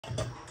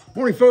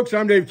Morning, folks.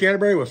 I'm Dave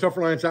Canterbury with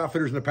Self-Reliance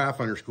Outfitters and the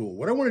Pathfinder School.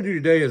 What I want to do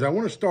today is I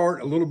want to start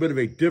a little bit of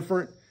a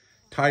different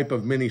type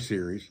of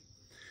mini-series.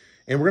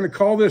 And we're going to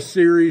call this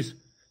series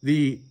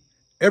the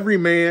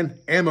Everyman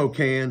Ammo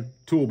Can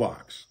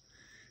Toolbox.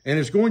 And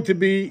it's going to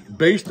be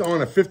based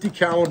on a 50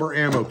 caliber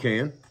ammo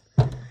can.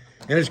 And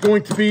it's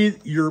going to be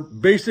your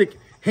basic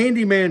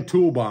handyman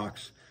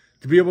toolbox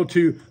to be able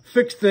to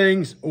fix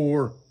things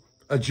or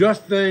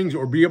adjust things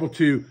or be able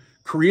to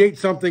create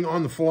something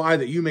on the fly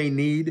that you may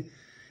need.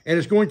 And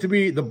it's going to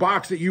be the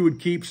box that you would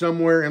keep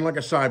somewhere in like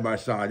a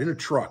side-by-side, in a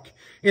truck,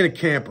 in a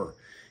camper,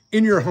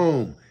 in your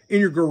home,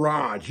 in your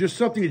garage. Just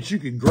something that you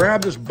could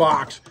grab this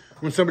box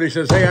when somebody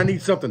says, hey, I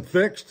need something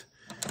fixed.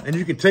 And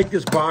you can take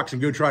this box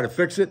and go try to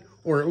fix it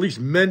or at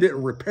least mend it or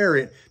repair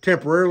it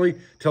temporarily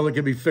till it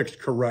can be fixed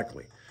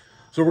correctly.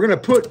 So we're going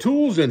to put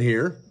tools in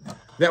here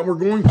that we're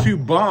going to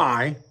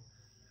buy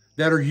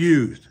that are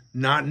used,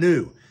 not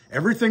new.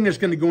 Everything that's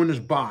going to go in this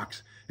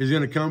box is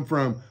going to come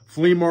from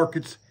flea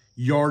markets,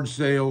 yard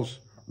sales,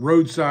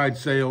 roadside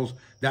sales,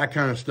 that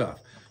kind of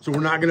stuff. So we're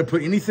not going to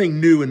put anything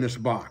new in this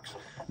box.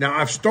 Now,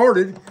 I've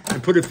started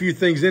and put a few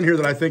things in here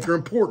that I think are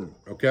important,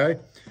 okay?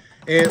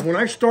 And when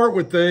I start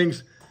with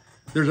things,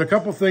 there's a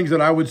couple things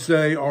that I would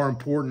say are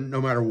important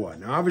no matter what.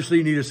 Now, obviously,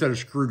 you need a set of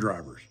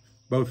screwdrivers,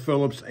 both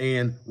Phillips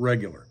and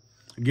regular.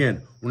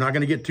 Again, we're not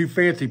going to get too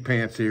fancy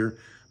pants here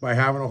by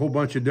having a whole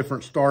bunch of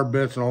different star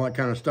bits and all that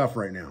kind of stuff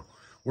right now.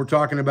 We're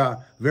talking about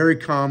very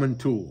common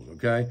tools,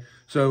 okay?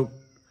 So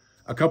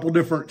a couple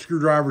different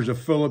screwdrivers of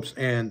Phillips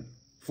and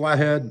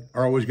flathead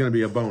are always going to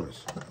be a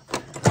bonus.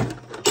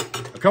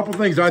 A couple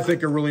things I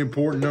think are really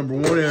important. Number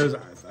one is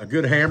a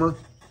good hammer,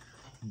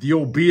 the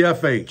old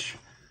BFH.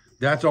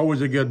 That's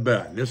always a good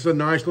bet. This is a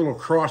nice little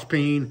cross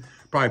peen,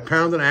 probably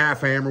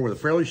 £1.5 hammer with a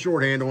fairly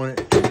short handle on it.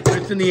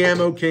 Fits in the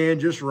ammo can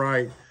just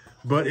right,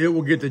 but it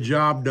will get the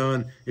job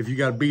done if you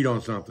got a beat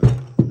on something.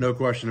 No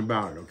question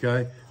about it,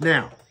 okay?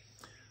 Now,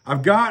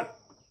 I've got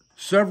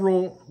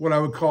several what I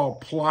would call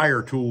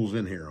plier tools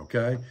in here,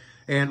 okay?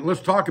 And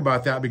let's talk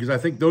about that because I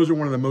think those are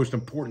one of the most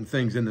important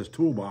things in this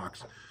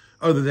toolbox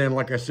other than,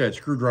 like I said,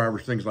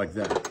 screwdrivers, things like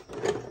that.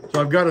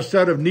 So I've got a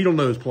set of needle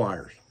nose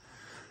pliers.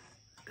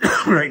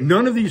 Right,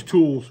 none of these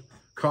tools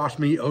cost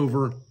me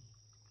over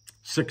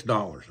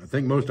 $6. I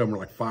think most of them are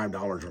like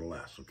 $5 or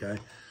less, okay?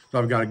 So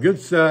I've got a good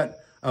set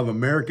of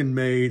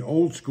American-made,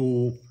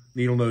 old-school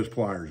needle nose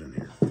pliers in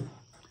here.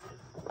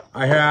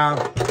 I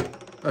have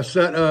a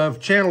set of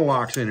channel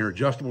locks in here,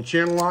 adjustable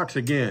channel locks.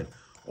 Again,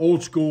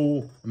 old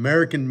school,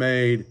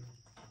 American-made,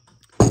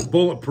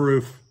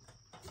 bulletproof,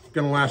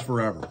 gonna last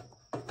forever.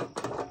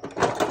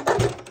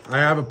 I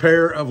have a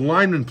pair of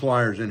lineman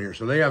pliers in here.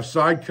 So they have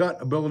side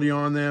cut ability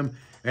on them,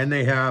 and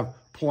they have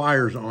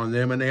pliers on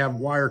them, and they have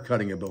wire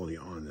cutting ability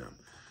on them.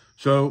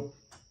 So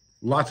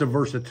lots of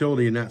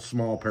versatility in that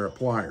small pair of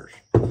pliers.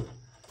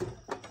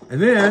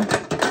 And then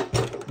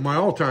my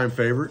all-time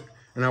favorite,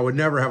 and I would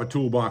never have a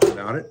toolbox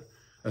without it,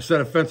 a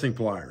set of fencing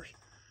pliers.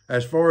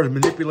 As far as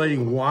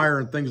manipulating wire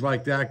and things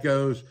like that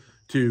goes,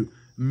 to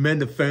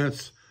mend a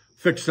fence,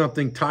 fix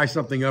something, tie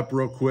something up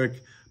real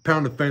quick,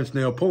 pound a fence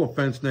nail, pull a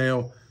fence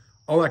nail,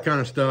 all that kind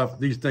of stuff.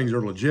 These things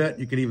are legit.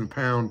 You can even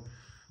pound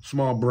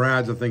small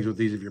brads and things with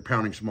these if you're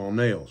pounding small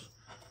nails.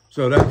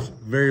 So that's a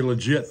very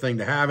legit thing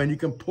to have, and you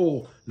can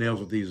pull nails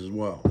with these as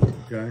well,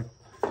 okay?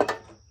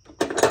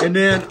 And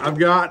then I've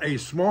got a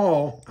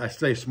small, I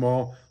say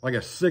small, like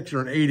a 6 or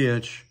an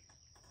 8-inch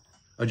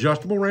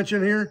adjustable wrench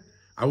in here.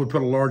 I would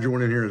put a larger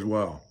one in here as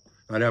well.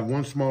 I'd have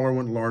one smaller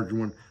one, larger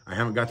one. I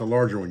haven't got the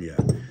larger one yet.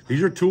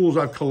 These are tools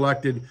I've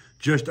collected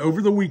just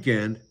over the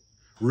weekend,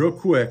 real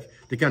quick,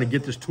 to kind of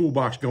get this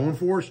toolbox going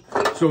for us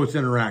so it's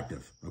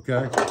interactive,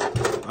 okay?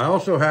 I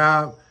also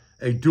have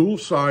a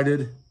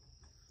dual-sided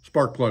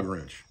spark plug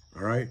wrench,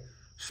 all right?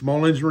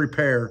 Small engine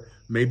repair,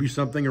 maybe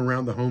something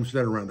around the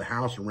homestead, around the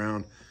house,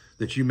 around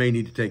that you may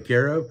need to take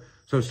care of.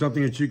 So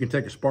something that you can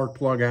take a spark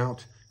plug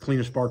out, clean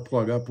a spark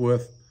plug up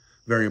with,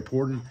 very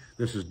important.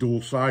 This is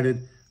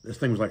dual-sided. This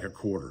thing was like a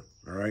quarter,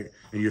 all right?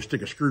 And you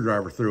stick a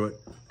screwdriver through it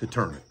to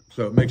turn it.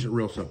 So it makes it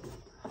real simple.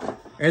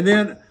 And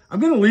then I'm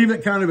gonna leave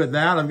it kind of at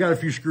that. I've got a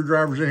few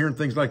screwdrivers in here and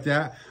things like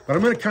that, but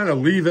I'm gonna kind of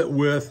leave it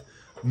with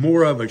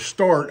more of a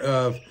start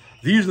of,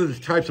 these are the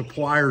types of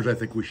pliers I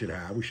think we should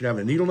have. We should have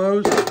a needle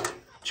nose,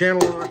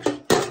 channel locks,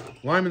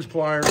 lineman's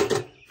pliers,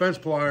 fence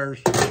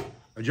pliers,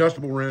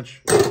 adjustable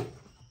wrench,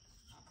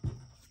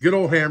 good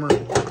old hammer,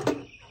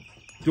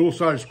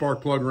 dual-sided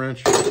spark plug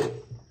wrench,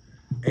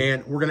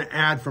 and we're going to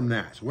add from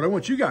that. So what I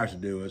want you guys to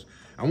do is,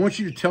 I want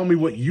you to tell me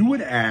what you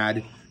would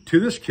add to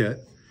this kit.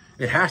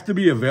 It has to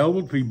be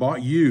available to be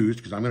bought used,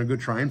 because I'm going to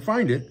go try and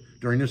find it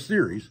during this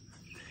series,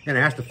 and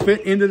it has to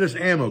fit into this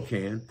ammo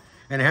can,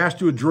 and it has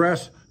to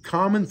address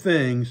common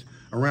things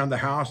around the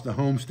house, the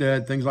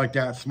homestead, things like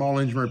that, small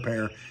engine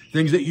repair,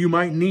 things that you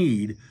might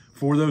need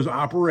for those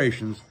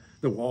operations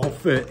that will all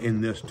fit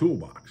in this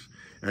toolbox.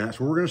 And that's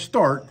where we're going to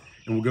start,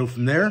 and we'll go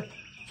from there.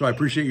 So I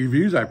appreciate your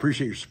views. I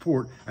appreciate your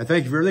support. I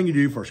thank you for everything you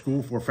do for our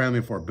school, for our family,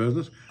 and for our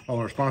business. All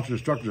our sponsors,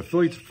 instructors,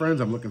 affiliates,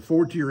 friends, I'm looking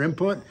forward to your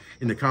input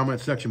in the comment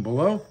section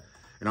below.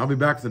 And I'll be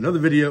back with another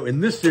video in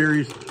this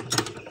series,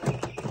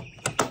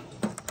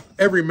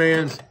 Every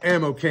Man's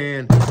Ammo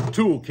Can,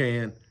 Tool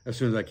Can, as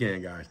soon as I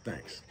can, guys.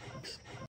 Thanks.